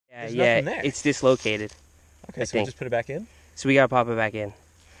Yeah, it's dislocated. Okay, so we just put it back in? So we gotta pop it back in.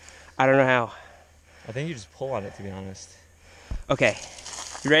 I don't know how. I think you just pull on it, to be honest. Okay,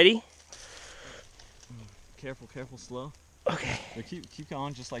 you ready? Careful, careful, slow. Okay. Keep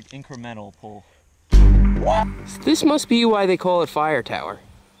going, just like incremental pull. This must be why they call it Fire Tower.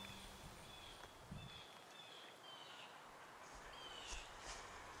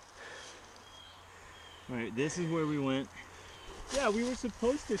 Alright, this is where we went. Yeah, we were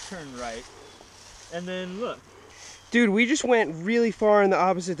supposed to turn right. And then look. Dude, we just went really far in the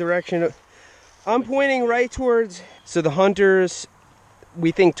opposite direction. I'm pointing right towards, so the hunters,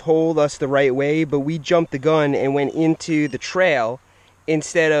 we think, told us the right way, but we jumped the gun and went into the trail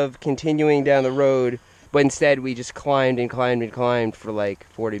instead of continuing down the road. But instead, we just climbed and climbed and climbed for like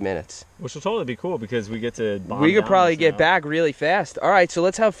 40 minutes. Which will totally be cool because we get to bomb We could probably get back really fast. All right, so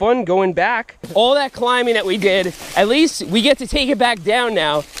let's have fun going back. All that climbing that we did, at least we get to take it back down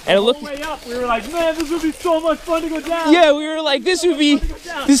now. And it looked way up. We were like, man, this would be so much fun to go down. Yeah, we were like, this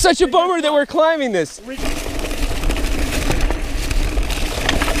is such a bummer that we're climbing this.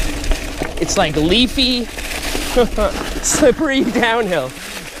 It's like leafy, slippery downhill.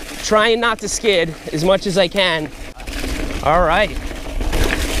 Trying not to skid as much as I can. All right.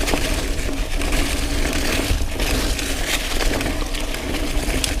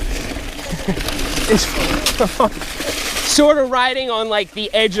 It's sort of riding on like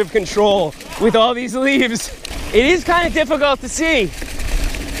the edge of control with all these leaves. It is kind of difficult to see.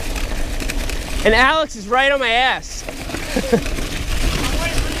 And Alex is right on my ass.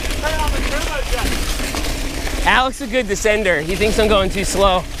 Alex is a good descender. He thinks I'm going too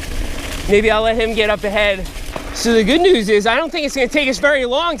slow. Maybe I'll let him get up ahead. So the good news is I don't think it's going to take us very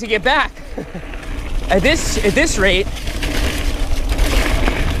long to get back. At this rate,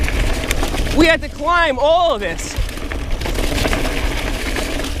 we had to climb all of this.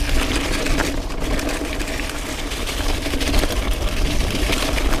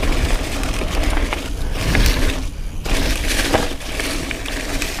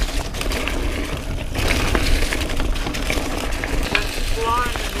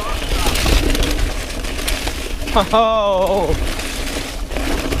 Oh.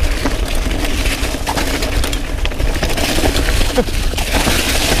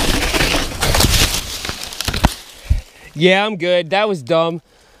 Yeah, I'm good. That was dumb.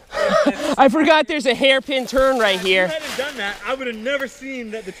 I forgot there's a hairpin turn right here. If you hadn't done that, I would have never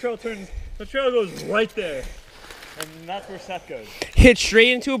seen that the trail turns. The trail goes right there. And that's where Seth goes. Hit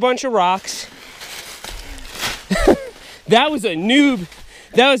straight into a bunch of rocks. That was a noob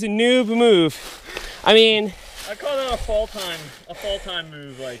move. I mean, I call that a fall time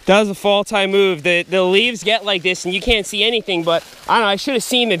move. Like that was a fall time move. The leaves get like this and you can't see anything, but I don't know, I should have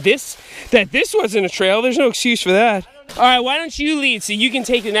seen that this wasn't a trail. There's no excuse for that. All right, why don't you lead so you can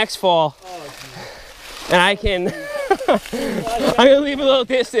take the next fall? Oh, and I can I'm gonna leave a little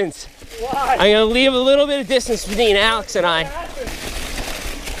distance. Why? I'm gonna leave a little bit of distance between Alex and I.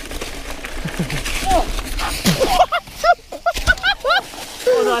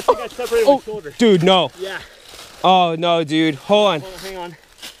 Oh no, I think I separated my shoulder. Dude, no. Yeah. Oh no, dude. Hold on.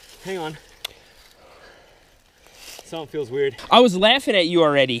 Hang on. Something feels weird. I was laughing at you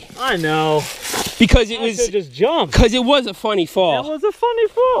already. I know. Because it was just jump. Because it was a funny fall. That was a funny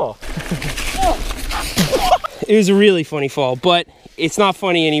fall. It was a really funny fall, but it's not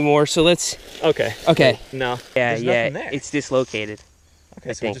funny anymore, so let's... Okay. No. Yeah, it's dislocated.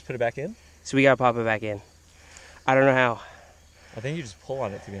 Okay, so we just put it back in? So we gotta pop it back in. I don't know how. I think you just pull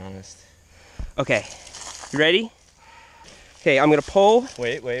on it, to be honest. Okay, you ready? Okay, I'm gonna pull.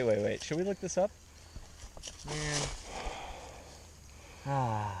 Wait. Should we look this up?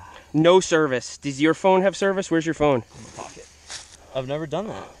 Man. No service. Does your phone have service? Where's your phone? In my pocket. I've never done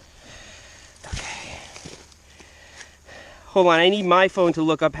that. Okay. Hold on, I need my phone to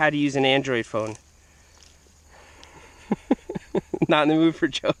look up how to use an Android phone. Not in the mood for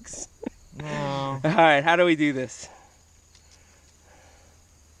jokes. No. All right, how do we do this?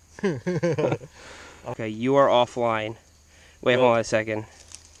 Okay, you are offline. Wait, hold on a second.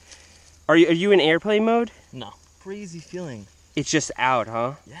 Are you in airplane mode? No. Crazy feeling. It's just out,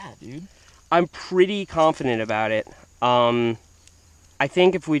 huh? Yeah, dude. I'm pretty confident about it. I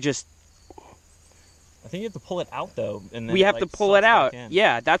think if we just... I think you have to pull it out, though. And then we have to pull it out.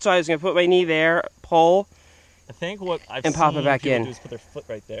 Yeah, that's why I was going to put my knee there, pull, I think what I've and pop it back in. Do is put their foot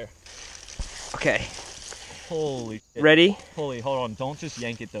right there. Okay. Holy shit. Ready? Hold on. Don't just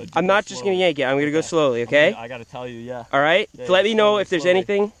yank it, though. I'm not just going to yank it. I'm going to go slowly, okay? I got to tell you, yeah. All right? Yeah, so let me know if there's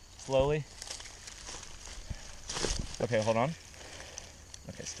anything. Slowly. Okay, hold on.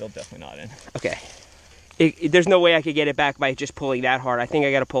 Okay, still definitely not in. Okay. There's no way I could get it back by just pulling that hard. I think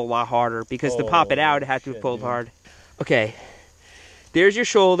I got to pull a lot harder because to pop it out, it had to have pulled hard. Okay, there's your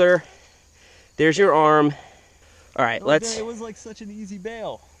shoulder. There's your arm. All right, let's... It was like such an easy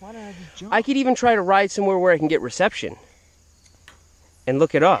bail. Why did I just jump? I could even try to ride somewhere where I can get reception and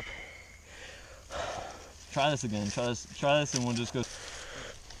look it up. Try this again. Try this and we'll just go...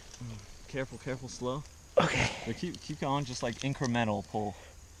 Careful, careful, slow. Okay. But keep going, just like incremental pull.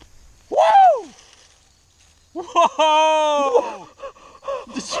 Woo! Whoa!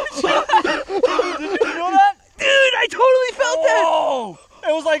 Did you feel that? Dude, I totally felt that! Whoa!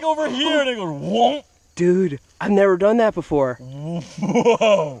 It was like over here and it goes, whoa! Dude, I've never done that before.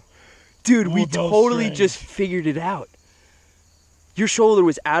 Whoa! Dude, we totally just figured it out. Your shoulder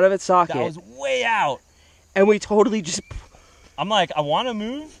was out of its socket. That was way out. And we totally just... I'm like, I want to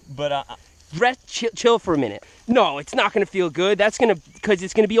move, but... Rest, chill for a minute. No, it's not going to feel good. That's going to... Because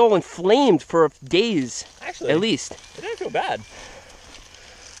it's going to be all inflamed for days. Actually, at least. It didn't feel bad.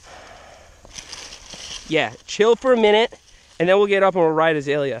 Yeah, chill for a minute, and then we'll get up and we'll ride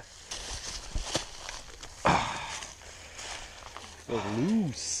Azalea. Feels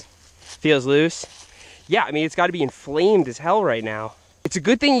loose. Feels loose? Yeah, I mean, it's got to be inflamed as hell right now. It's a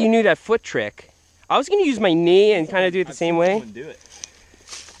good thing you knew that foot trick. I was going to use my knee and kind of do it the same way. Do it.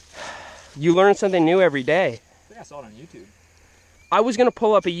 You learn something new every day. I think I saw it on YouTube. I was going to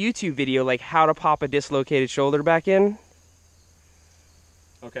pull up a YouTube video like how to pop a dislocated shoulder back in.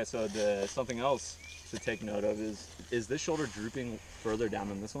 Okay, so something else to take note of is this shoulder drooping further down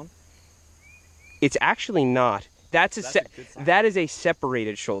than this one? It's actually not. That is a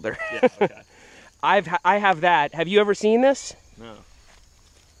separated shoulder. Yeah, okay. I have that. Have you ever seen this? No.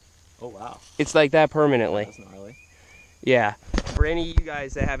 Oh wow. It's like that permanently. That's gnarly. Yeah. For any of you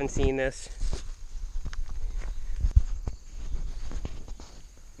guys that haven't seen this,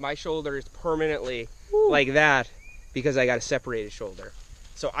 my shoulder is permanently like that because I got a separated shoulder.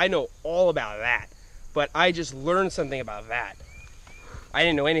 So I know all about that, but I just learned something about that. I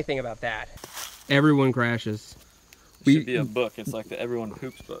didn't know anything about that. Everyone crashes. It should be a book. It's like the Everyone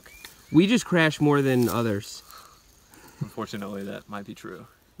Poops book. We just crash more than others. Unfortunately, that might be true.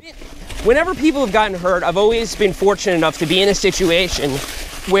 Whenever people have gotten hurt, I've always been fortunate enough to be in a situation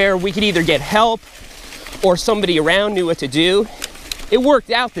where we could either get help or somebody around knew what to do. It worked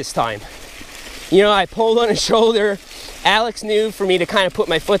out this time. You know, I pulled on his shoulder. Alex knew for me to kind of put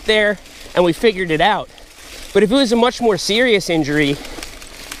my foot there, and we figured it out. But if it was a much more serious injury,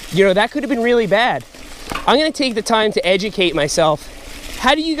 you know, that could have been really bad. I'm gonna take the time to educate myself.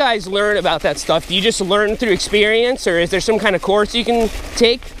 How do you guys learn about that stuff? Do you just learn through experience, or is there some kind of course you can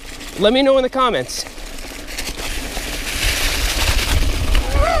take? Let me know in the comments.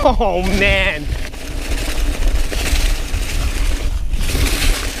 Oh man.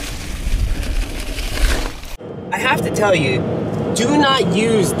 I have to tell you, do not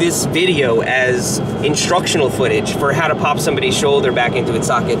use this video as instructional footage for how to pop somebody's shoulder back into its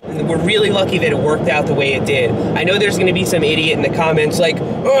socket. We're really lucky that it worked out the way it did. I know there's gonna be some idiot in the comments like,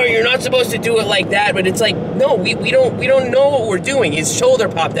 oh, you're not supposed to do it like that, but it's like, no, we don't know what we're doing. His shoulder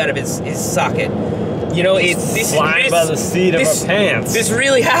popped out of his socket. You know, this flying by the seat of our pants. This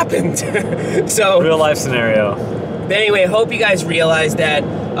really happened. So real life scenario. But anyway, I hope you guys realize that.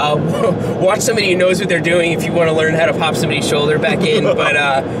 Watch somebody who knows what they're doing if you want to learn how to pop somebody's shoulder back in. But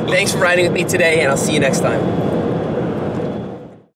thanks for riding with me today, and I'll see you next time.